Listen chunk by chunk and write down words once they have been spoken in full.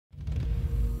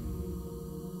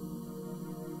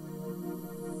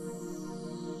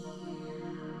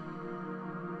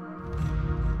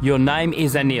Your name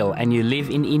is Anil and you live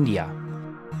in India.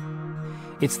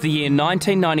 It's the year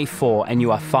 1994 and you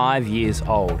are 5 years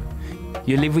old.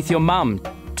 You live with your mum,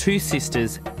 2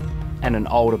 sisters and an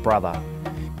older brother.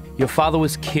 Your father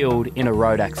was killed in a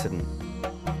road accident.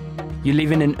 You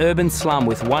live in an urban slum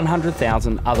with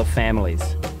 100,000 other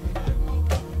families.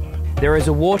 There is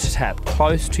a water tap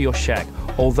close to your shack,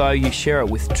 although you share it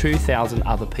with 2,000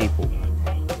 other people.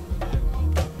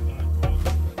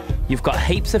 You've got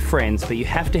heaps of friends, but you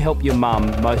have to help your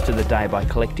mum most of the day by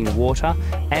collecting water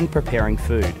and preparing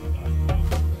food.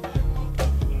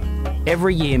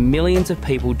 Every year, millions of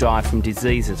people die from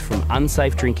diseases from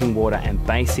unsafe drinking water and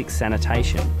basic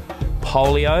sanitation.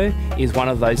 Polio is one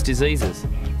of those diseases.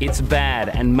 It's bad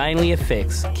and mainly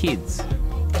affects kids.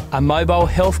 A mobile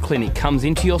health clinic comes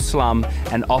into your slum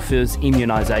and offers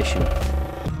immunisation.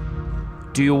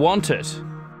 Do you want it?